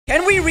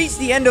Can we reach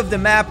the end of the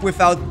map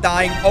without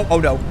dying? Oh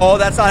no. Oh,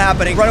 that's not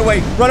happening. Run away.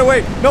 Run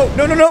away. No,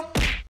 no, no, no.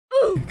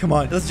 Come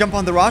on. Let's jump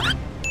on the rock.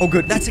 Oh,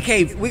 good. That's a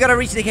cave. We gotta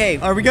reach the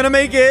cave. Are we gonna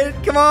make it?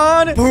 Come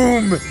on.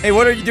 Boom. Hey,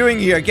 what are you doing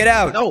here? Get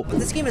out. No.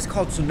 This game is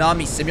called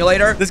Tsunami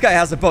Simulator. This guy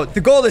has a boat. The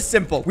goal is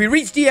simple. We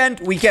reach the end,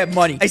 we get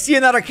money. I see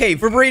another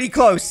cave. We're really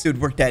close. Dude,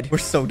 we're dead. We're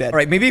so dead. All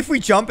right, maybe if we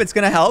jump, it's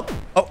gonna help.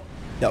 Oh.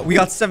 No, we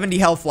got 70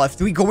 health left.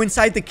 Do we go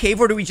inside the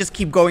cave or do we just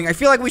keep going? I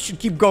feel like we should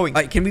keep going.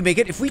 All right, can we make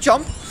it? If we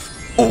jump...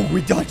 Oh,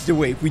 we dodged the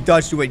wave. We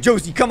dodged the wave.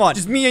 Josie, come on.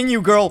 Just me and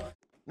you, girl.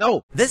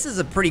 No. This is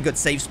a pretty good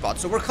save spot.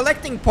 So we're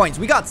collecting points.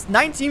 We got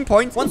 19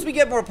 points. Once we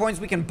get more points,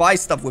 we can buy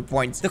stuff with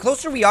points. The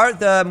closer we are,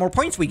 the more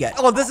points we get.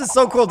 Oh, this is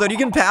so cool, dude. You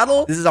can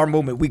paddle. This is our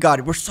moment. We got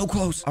it. We're so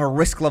close. Our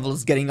risk level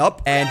is getting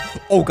up. And,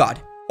 oh, God.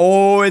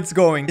 Oh, it's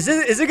going. Is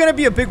it going to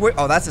be a big wave?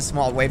 Oh, that's a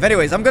small wave.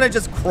 Anyways, I'm going to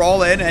just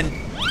crawl in and...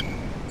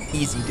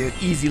 Easy, dude.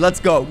 Easy.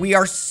 Let's go. We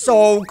are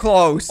so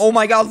close. Oh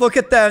my God. Look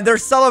at them. They're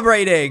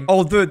celebrating.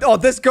 Oh, dude. Oh,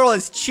 this girl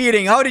is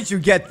cheating. How did you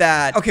get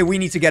that? Okay, we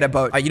need to get a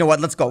boat. All right, you know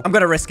what? Let's go. I'm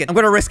gonna risk it. I'm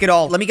gonna risk it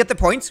all. Let me get the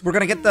points. We're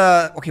gonna get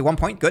the... Okay, 1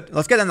 point. Good.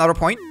 Let's get another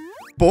point.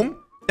 Boom.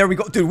 There we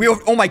go. Dude,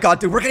 oh my God,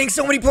 dude. We're getting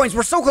so many points.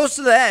 We're so close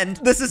to the end.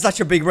 This is such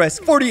a big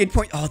risk. 48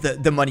 points. Oh,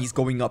 the money's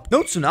going up.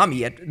 No tsunami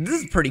yet.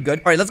 This is pretty good.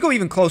 All right, let's go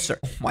even closer.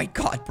 Oh my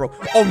God, bro.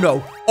 Oh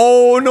no.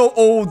 Oh no.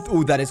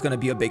 Oh, that is gonna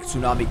be a big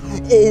tsunami.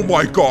 Oh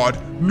my God.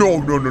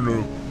 No, no, no,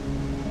 no.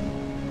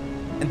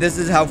 And this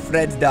is how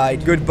Fred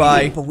died.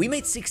 Goodbye. But we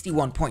made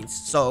 61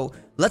 points. So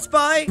let's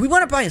buy... We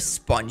want to buy a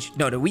sponge.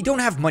 No, we don't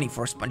have money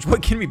for a sponge.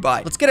 What can we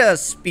buy? Let's get a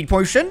speed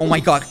potion. Oh my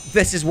God.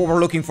 This is what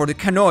we're looking for. The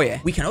canoe.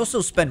 We can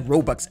also spend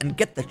Robux and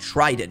get the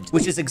trident,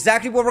 which is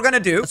exactly what we're going to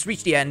do. Let's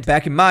reach the end.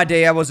 Back in my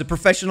day, I was a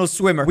professional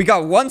swimmer. We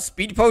got 1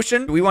 speed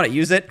potion. Do we want to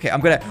use it? Okay,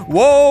 I'm going to...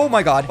 Whoa,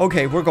 my God.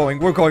 Okay, we're going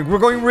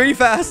really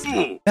fast.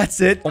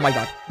 That's it. Oh my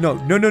God. No.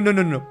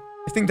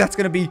 I think that's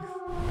going to be...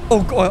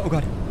 Oh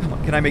God. Come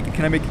on. Can I make it?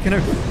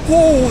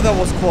 Oh, that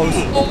was close.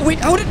 Oh, wait.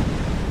 How did...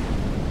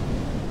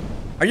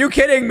 Are you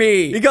kidding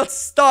me? He got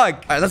stuck.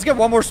 All right, let's get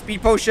 1 more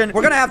speed potion.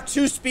 We're gonna have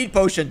 2 speed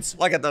potions.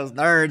 Look at those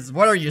nerds.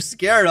 What are you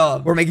scared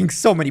of? We're making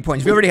so many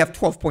points. We already have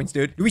 12 points,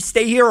 dude. Do we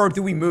stay here or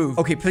do we move?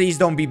 Okay, please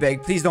don't be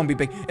big. Please don't be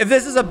big. If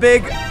this is a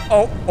big...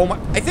 Oh my...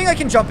 I think I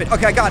can jump it.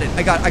 Okay, I got it.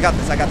 I got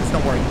this.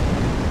 Don't worry.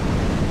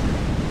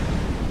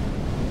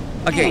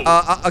 Okay,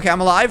 okay,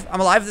 I'm alive.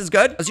 This is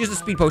good. Let's use the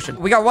speed potion.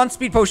 We got 1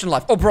 speed potion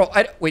left. Oh, bro,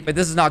 wait,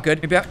 this is not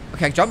good. Maybe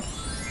okay, jump.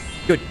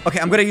 Good. Okay,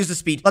 I'm gonna use the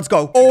speed. Let's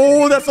go.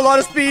 Oh, that's a lot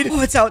of speed.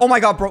 Oh, it's out. Oh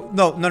my God, bro.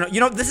 No. You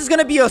know, this is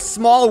gonna be a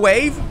small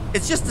wave.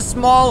 It's just a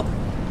small...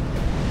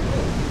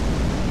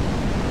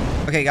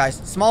 Okay, guys,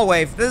 small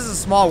wave. This is a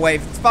small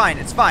wave. It's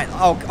fine.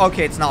 Oh,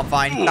 okay, it's not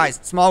fine. Guys,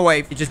 small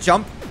wave. You just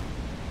jump.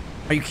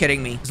 Are you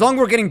kidding me? As long as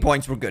we're getting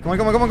points, we're good. Come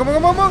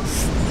on.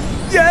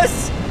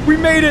 Yes! We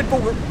made it,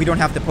 but we don't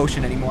have the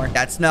potion anymore.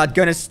 That's not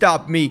gonna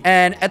stop me.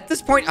 And at this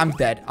point, I'm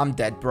dead. I'm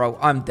dead, bro.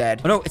 I'm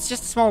dead. Oh, no, it's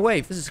just a small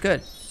wave. This is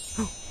good.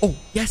 Oh,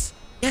 yes.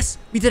 Yes,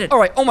 we did it. All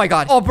right. Oh, my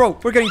God. Oh, bro,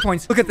 we're getting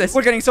points. Look at this.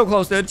 We're getting so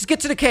close, dude. Just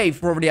get to the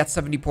cave. We're already at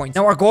 70 points.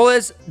 Now, our goal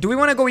is, do we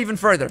want to go even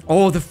further?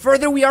 Oh, the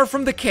further we are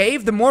from the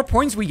cave, the more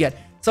points we get.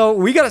 So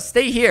we gotta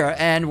stay here,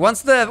 and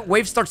once the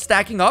waves start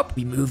stacking up,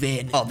 we move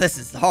in. Oh, this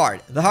is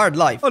hard. The hard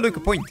life. Oh, look, a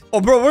point.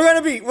 Oh, bro, we're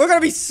gonna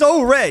be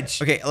so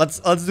rich. Okay, let's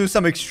do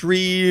some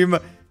extreme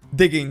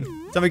digging.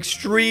 Some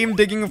extreme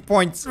digging of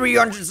points.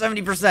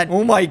 370%.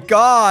 Oh my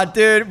God,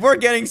 dude. We're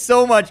getting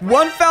so much.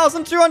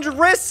 1,200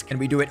 risk. Can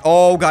we do it?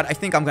 Oh God, I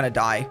think I'm gonna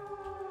die.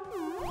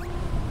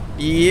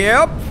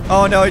 Yep.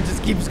 Oh no, it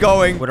just keeps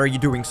going. What are you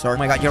doing, sir? Oh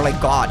my God, you're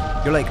like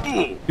God.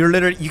 You're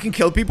literally, you can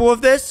kill people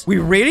with this? We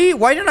really?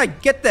 Why didn't I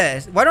get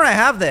this? Why don't I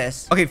have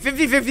this? Okay,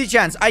 50-50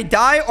 chance. I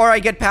die or I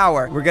get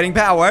power. We're getting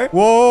power.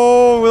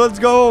 Whoa, let's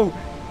go.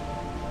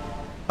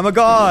 I'm a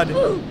God.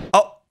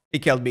 Oh, he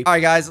killed me. All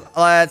right, guys,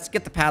 let's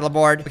get the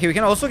paddleboard. Okay, we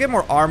can also get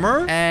more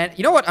armor. And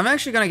you know what? I'm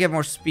actually gonna get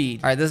more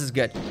speed. All right, this is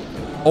good.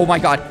 Oh my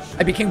God,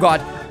 I became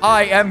God.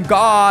 I am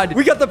God.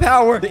 We got the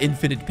power. The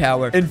infinite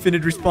power.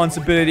 Infinite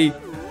responsibility.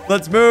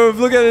 Let's move.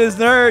 Look at this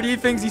nerd. He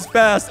thinks he's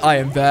fast. I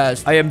am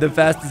fast. I am the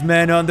fastest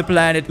man on the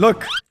planet.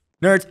 Look,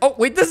 nerds. Oh,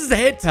 wait, this is a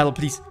hit. Paddle,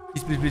 please.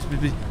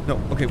 Please. No,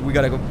 okay, we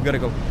gotta go.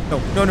 No.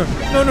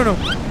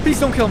 Please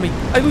don't kill me.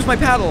 I lose my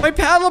paddle. My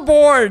paddle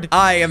board.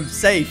 I am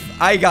safe.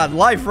 I got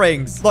life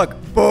rings. Look,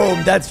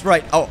 boom. That's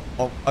right. Oh,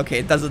 okay.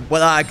 It doesn't.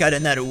 Well, I got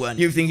another one.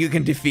 You think you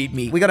can defeat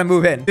me? We gotta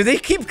move in. Do they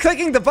keep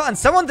clicking the button?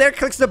 Someone there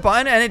clicks the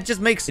button and it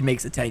just makes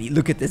it tiny.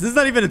 Look at this. This is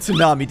not even a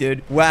tsunami,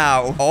 dude.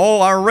 Wow.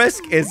 Oh, our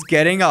risk is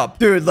getting up.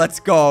 Dude, let's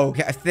go.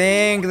 Okay, I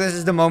think this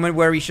is the moment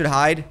where we should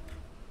hide.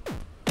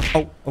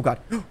 Oh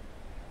God.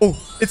 Oh,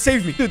 it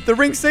saved me. Dude, the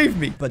ring saved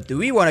me. But do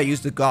we want to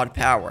use the God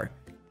power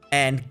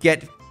and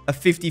get a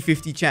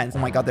 50-50 chance? Oh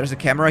my God, there's a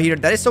camera here.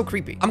 That is so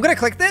creepy. I'm going to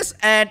click this.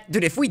 And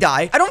dude, if we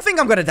die, I don't think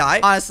I'm going to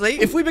die.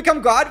 Honestly, if we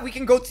become God, we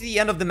can go to the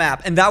end of the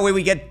map. And that way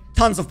we get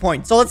tons of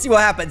points. So let's see what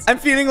happens. I'm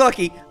feeling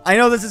lucky. I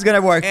know this is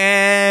going to work.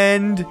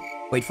 And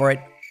wait for it.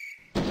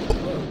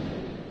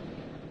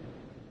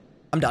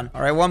 I'm done.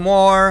 All right, one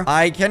more.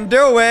 I can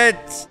do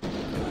it.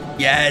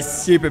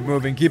 Yes. Keep it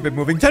moving. Keep it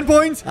moving. 10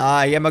 points.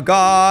 I am a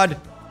god.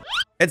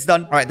 It's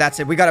done. All right, that's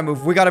it. We gotta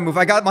move. We gotta move.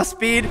 I got my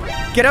speed.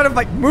 Get out of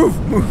my... Move.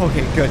 Move.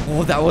 Okay, good.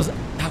 Oh, that was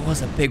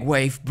a big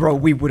wave. Bro,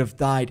 we would have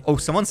died. Oh,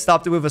 someone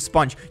stopped it with a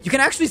sponge. You can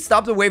actually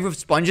stop the wave with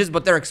sponges,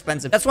 but they're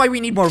expensive. That's why we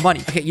need more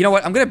money. Okay, you know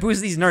what? I'm gonna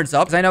boost these nerds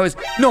up, because I know it's...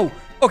 No.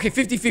 Okay,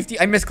 50-50.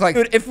 I misclicked.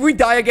 Dude, if we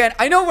die again,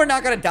 I know we're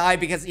not gonna die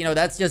because, you know,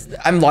 that's just...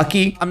 I'm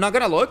lucky. I'm not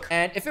gonna look.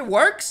 And if it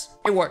works,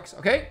 it works,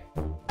 okay?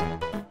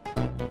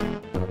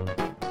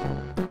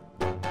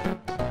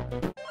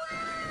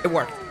 It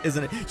worked,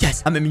 isn't it?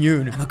 Yes, I'm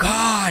immune. I'm a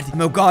god.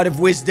 I'm a god of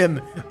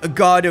wisdom. A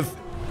god of...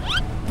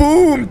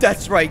 Boom.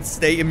 That's right.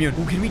 Stay immune.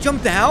 Ooh, can we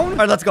jump down? All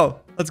right, let's go.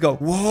 Let's go.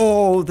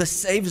 Whoa, the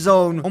safe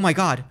zone. Oh my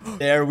god.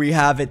 There we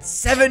have it.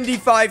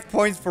 75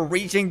 points for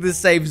reaching the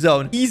safe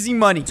zone. Easy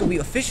money. So we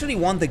officially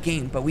won the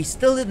game, but we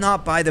still did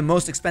not buy the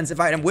most expensive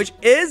item, which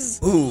is...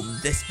 Boom,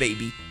 this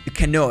baby. The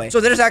canoe. So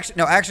there's actually...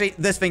 No, actually,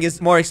 this thing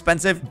is more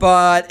expensive,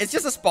 but it's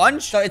just a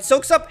sponge. So it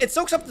soaks up the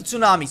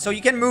tsunami, so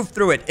you can move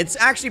through it. It's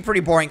actually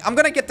pretty boring. I'm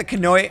gonna get the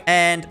canoe,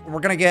 and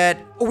we're gonna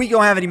get... Oh, we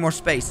don't have any more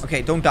space.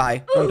 Okay, don't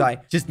die. Don't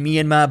die. Just me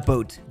and my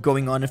boat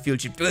going on a field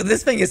trip.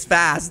 This thing is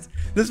fast.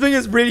 This thing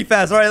is really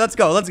fast. All right, let's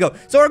go. Let's go.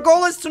 So our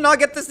goal is to not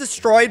get this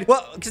destroyed.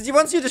 Well, because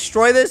once you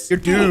destroy this, you're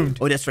doomed.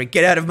 Oh, that's right.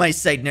 Get out of my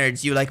sight,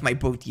 nerds. You like my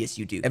boat? Yes,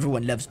 you do.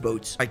 Everyone loves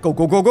boats. All right, go,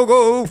 go, go, go,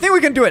 go. I think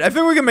we can do it. I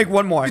think we can make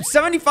one more. Dude,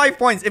 75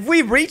 points. If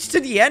we reach to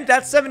the end,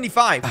 that's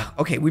 75.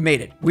 Okay, we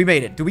made it. We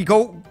made it. Do we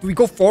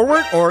go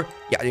forward or...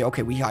 Yeah,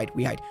 okay, we hide.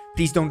 We hide.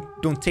 Please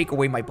don't take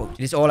away my boat.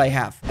 It is all I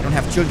have. I don't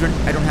have children.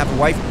 I don't have a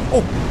wife.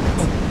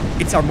 Oh,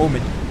 it's our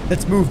moment.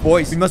 Let's move,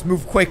 boys. We must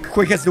move quick.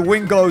 Quick as the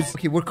wind goes.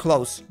 Okay, we're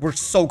close. We're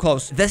so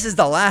close. This is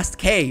the last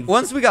cave.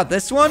 Once we got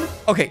this one...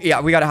 Okay,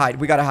 yeah, we gotta hide.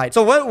 We gotta hide.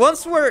 So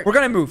once we're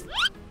gonna move.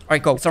 All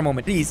right, go. It's our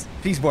moment. Please.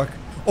 Please work.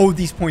 Oh,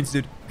 these points,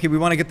 dude. Okay, we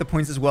want to get the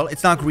points as well.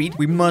 It's not greed.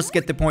 We must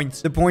get the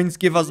points. The points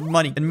give us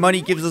money. And money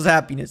gives us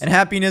happiness. And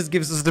happiness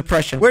gives us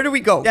depression. Where do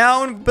we go?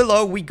 Down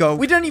below we go.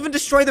 We didn't even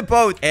destroy the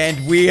boat.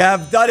 And we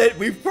have done it.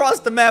 We've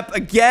crossed the map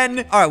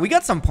again. All right, we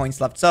got some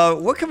points left. So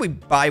what can we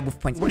buy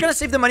with points? We're going to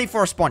save the money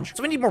for a sponge.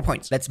 So we need more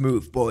points. Let's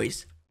move,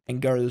 boys and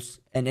girls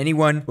and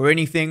anyone or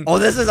anything. Oh,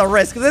 this is a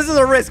risk. This is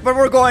a risk, but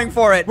we're going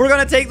for it. We're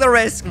gonna take the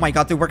risk. Oh my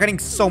god, dude, we're getting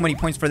so many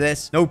points for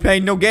this. No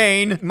pain, no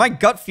gain. My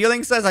gut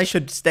feeling says I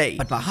should stay,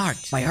 but my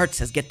heart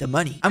says get the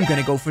money. I'm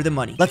gonna go for the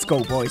money. Let's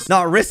go, boys.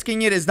 Not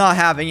risking it is not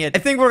having it. I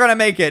think we're gonna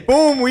make it.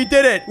 Boom, we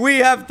did it. We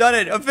have done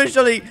it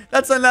officially.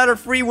 That's another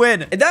free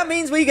win, and that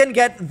means we can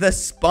get the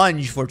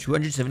sponge for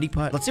 270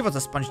 points. Let's see what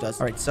the sponge does.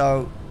 All right,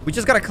 so we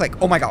just gotta click.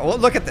 Oh my god, well,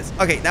 look at this.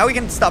 Okay, now we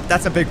can stop.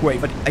 That's a big wave,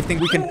 but I think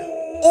we can...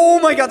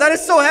 Oh my god, that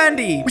is so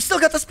handy. We still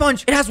got the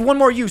sponge. It has one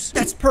more use.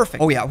 That's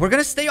perfect. Oh yeah, we're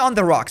gonna stay on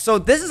the rock. So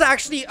this is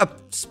actually a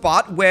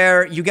spot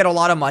where you get a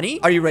lot of money.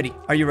 Are you ready?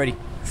 Are you ready?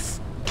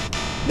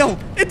 No,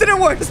 it didn't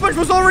work. The sponge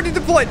was already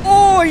deployed.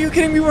 Oh, are you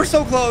kidding me? We're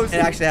so close. It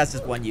actually has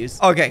just one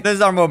use. Okay, this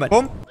is our moment.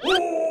 Boom.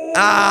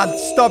 Ah,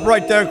 stop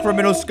right there,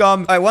 criminal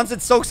scum. All right, once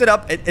it soaks it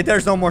up,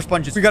 there's no more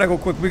sponges. We gotta go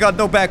quick. We got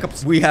no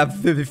backups. We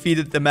have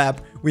defeated the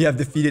map. We have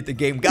defeated the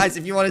game. Guys,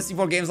 if you want to see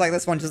more games like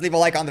this one, just leave a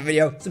like on the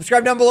video.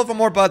 Subscribe down below for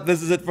more, but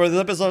this is it for this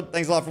episode.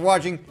 Thanks a lot for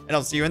watching, and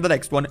I'll see you in the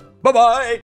next one. Bye-bye.